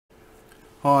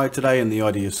Hi, today in the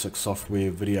iDS6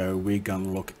 software video we're going to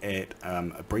look at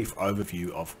a brief overview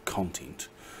of content.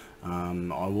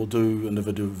 I will do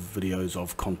individual videos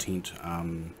of content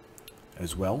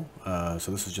as well,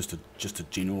 so this is just a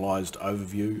generalized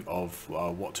overview of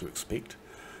what to expect.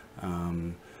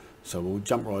 So we'll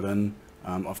jump right in.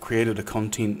 I've created a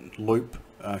content loop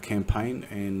campaign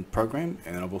and program,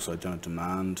 and I've also done a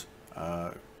demand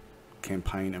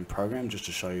campaign and program just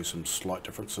to show you some slight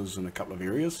differences in a couple of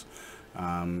areas.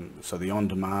 So the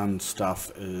on-demand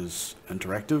stuff is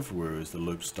interactive, whereas the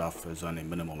loop stuff is only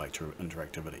minimal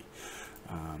interactivity.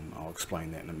 I'll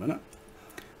explain that in a minute.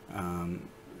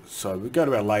 So we go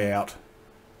to our layout,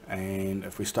 and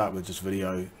if we start with just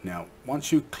video, now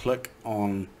once you click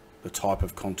on the type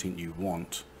of content you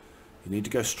want, you need to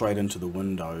go straight into the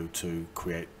window to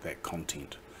create that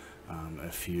content.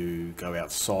 If you go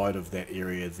outside of that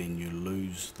area, then you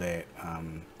lose that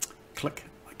click,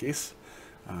 I guess.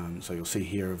 So you'll see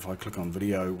here, if I click on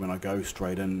video, when I go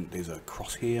straight in, there's a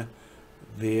crosshair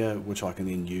there which I can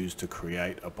then use to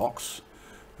create a box.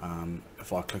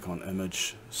 If I click on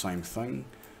image, same thing,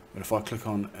 but if I click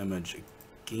on image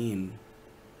again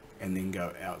and then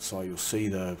go outside, you'll see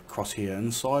the crosshair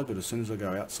inside, but as soon as I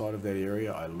go outside of that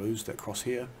area, I lose that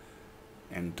crosshair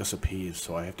and disappears,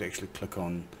 so I have to actually click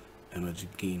on image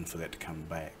again for that to come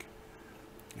back.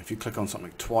 If you click on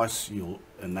something twice, you'll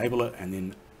enable it and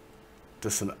then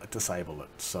disable it,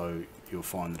 so you'll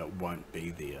find that it won't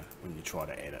be there when you try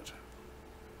to add it.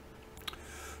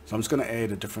 So I'm just going to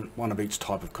add a different one of each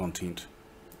type of content.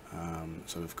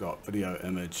 So we've got video,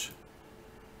 image,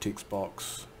 text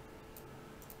box,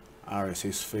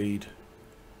 RSS feed.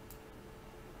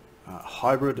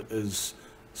 Hybrid is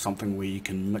something where you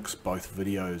can mix both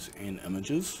videos and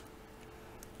images,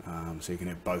 so you can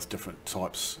have both different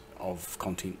types of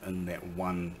content in that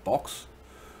one box.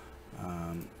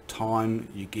 Time,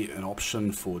 you get an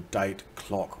option for date,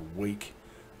 clock, week,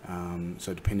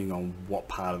 so depending on what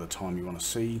part of the time you want to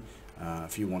see.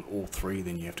 If you want all three,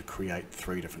 then you have to create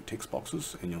 3 different text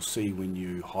boxes, and you'll see when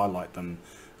you highlight them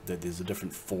that there's a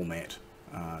different format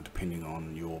depending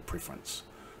on your preference.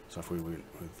 So if we went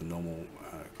with the normal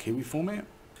Kiwi format,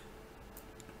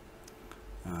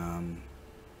 and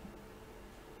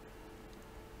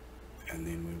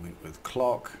then we went with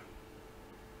clock,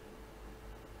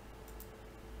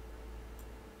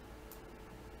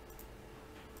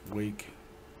 week,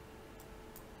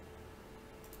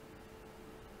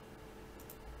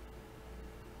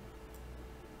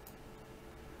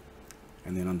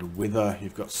 and then under weather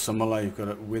you've got similar, you've got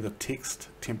a weather text,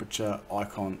 temperature,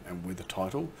 icon and weather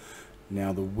title.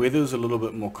 Now the weather's a little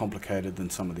bit more complicated than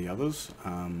some of the others,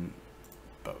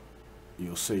 but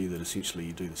you'll see that essentially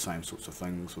you do the same sorts of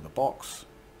things with a box,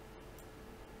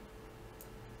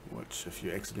 which if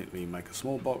you accidentally make a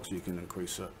small box, you can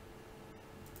increase it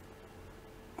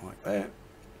like that.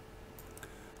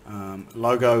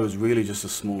 Logo is really just a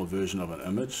smaller version of an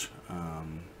image,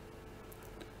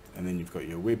 and then you've got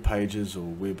your web pages or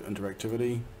web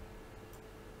interactivity.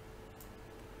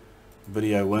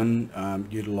 Video in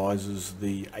utilizes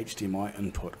the HDMI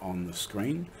input on the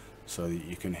screen, so that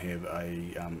you can have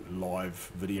a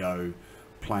live video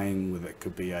playing with, it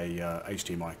could be a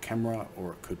HDMI camera,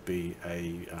 or it could be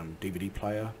a DVD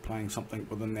player playing something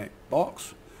within that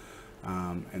box.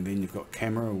 And then you've got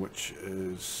camera, which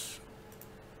is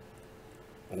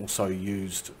also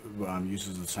uses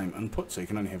the same input, so you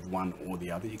can only have one or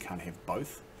the other, you can't have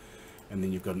both. And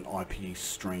then you've got an IP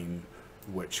stream,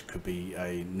 which could be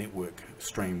a network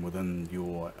stream within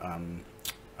your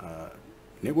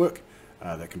network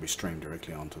that can be streamed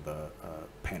directly onto the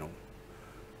panel.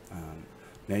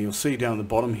 Now you'll see down at the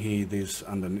bottom here, there's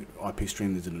under IP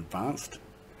stream there's an advanced,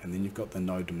 and then you've got the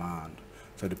no demand.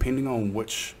 So depending on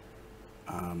which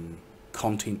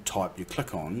content type you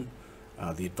click on,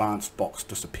 the advanced box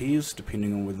disappears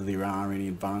depending on whether there are any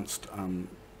advanced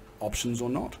options or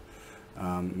not.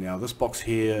 Now this box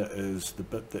here is the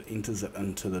bit that enters it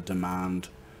into the demand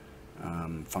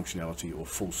functionality or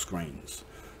full screens.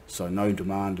 So no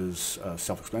demand is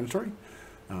self-explanatory.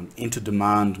 Enter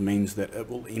demand means that it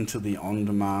will enter the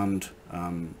on-demand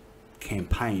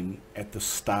campaign at the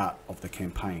start of the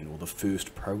campaign or the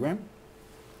first program.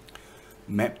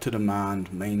 Map to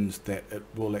demand means that it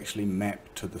will actually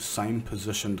map to the same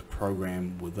positioned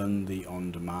program within the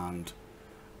on-demand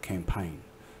campaign.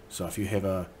 So if you have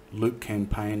a loop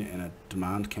campaign and a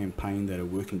demand campaign that are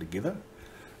working together,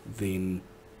 then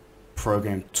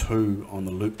program 2 on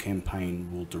the loop campaign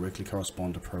will directly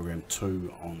correspond to program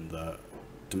 2 on the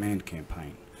demand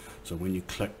campaign. So when you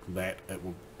click that, it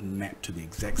will map to the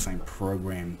exact same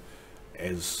program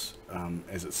as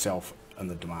itself in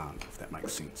the demand, if that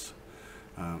makes sense.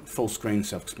 Full screen,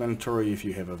 self-explanatory. If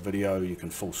you have a video, you can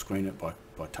full screen it by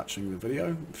touching the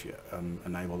video if you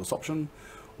enable this option,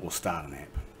 or start an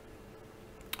app.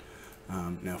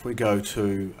 Now if we go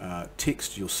to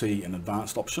text, you'll see an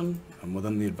advanced option, and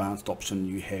within the advanced option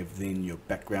you have then your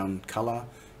background color,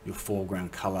 your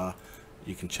foreground color.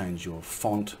 You can change your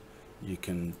font, you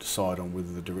can decide on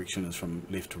whether the direction is from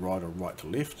left to right or right to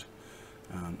left.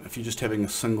 If you're just having a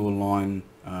single line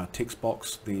text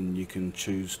box, then you can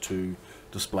choose to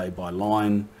display by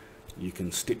line. You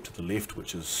can step to the left,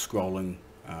 which is scrolling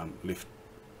left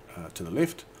to the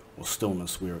left, or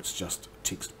stillness, where it's just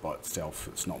text by itself,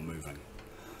 it's not moving.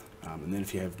 And then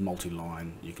if you have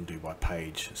multi-line, you can do by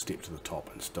page, step to the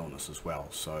top, and stillness as well.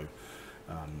 So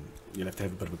you'll have to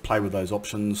have a bit of a play with those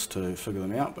options to figure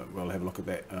them out, but we'll have a look at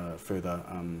that further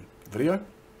video.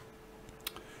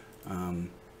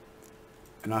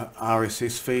 In our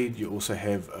RSS feed, you also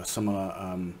have a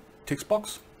similar text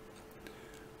box.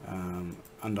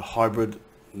 Under hybrid,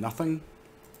 nothing.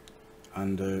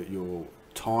 Under your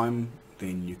time,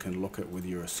 then you can look at whether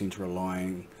you're a center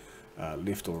aligning,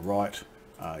 left or right,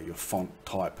 your font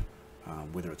type,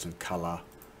 whether it's in color,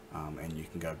 and you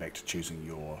can go back to choosing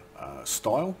your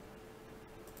style.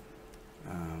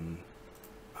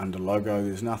 Under logo,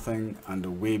 there's nothing.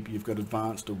 Under web, you've got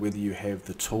advanced, or whether you have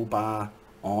the toolbar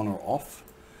on or off,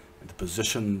 the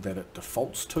position that it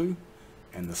defaults to,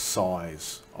 and the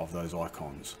size of those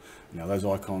icons. Now those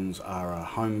icons are a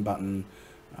home button,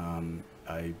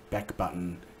 a back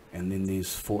button, and then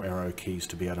there's 4 arrow keys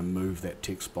to be able to move that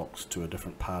text box to a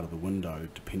different part of the window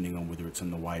depending on whether it's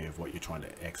in the way of what you're trying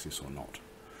to access or not.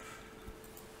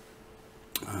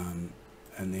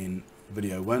 And then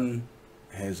video in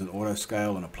has an auto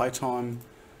scale and a playtime,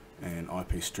 and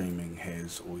IP streaming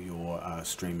has all your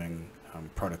streaming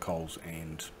protocols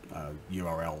and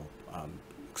URL,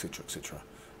 etc.,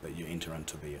 that you enter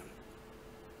into there.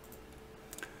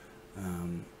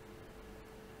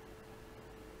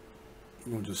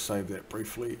 We'll just save that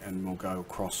briefly, and we'll go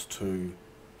across to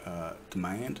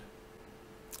demand,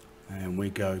 and we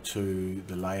go to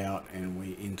the layout and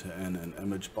we enter in an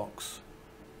image box.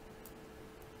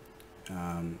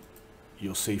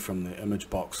 You'll see from the image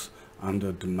box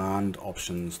under demand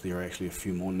options there are actually a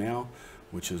few more now,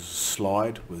 which is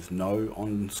slide with no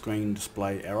on-screen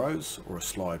display arrows, or a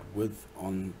slide with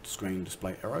on-screen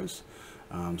display arrows.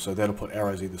 So that'll put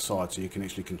arrows either side, so you can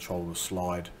actually control the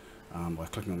slide by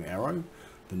clicking on the arrow.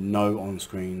 The no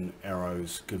on-screen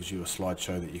arrows gives you a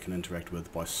slideshow that you can interact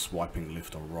with by swiping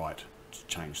left or right to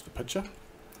change the picture.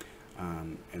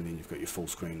 And then you've got your full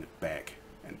screen back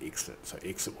and exit. So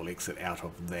exit will exit out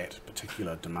of that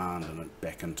particular demand and it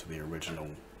back into the original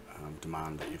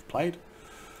demand that you've played.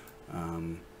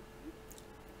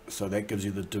 So that gives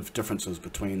you the differences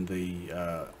between the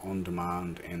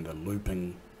on-demand and the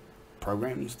looping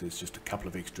programs. There's just a couple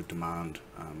of extra demand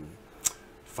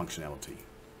functionality.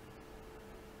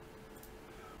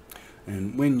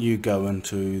 And when you go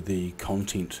into the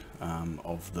content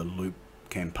of the loop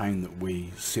campaign that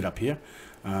we set up here,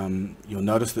 you'll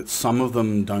notice that some of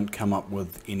them don't come up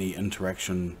with any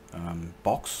interaction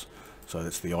box. So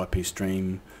that's the IP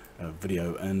stream,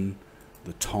 video in,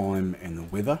 the time, and the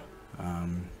weather.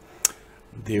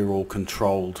 They're all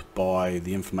controlled by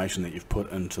the information that you've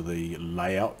put into the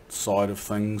layout side of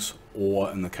things,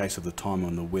 or in the case of the time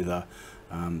on the weather,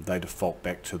 they default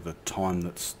back to the time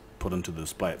that's put into the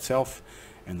display itself,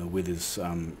 and the weather's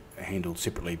handled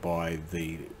separately by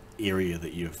the area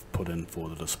that you've put in for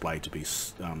the display to be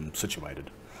situated.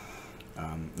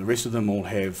 The rest of them all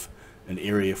have an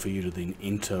area for you to then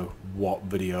enter what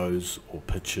videos or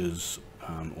pictures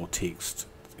or text,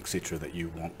 etc., that you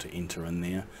want to enter in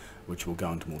there, which will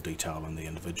go into more detail in the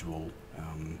individual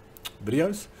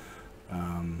videos.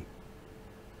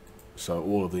 So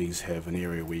all of these have an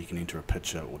area where you can enter a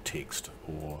picture or text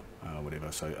or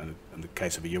whatever. So in the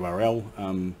case of a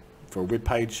URL for a web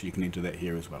page, you can enter that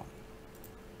here as well.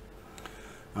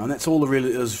 And that's all there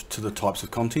really is to the types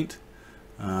of content.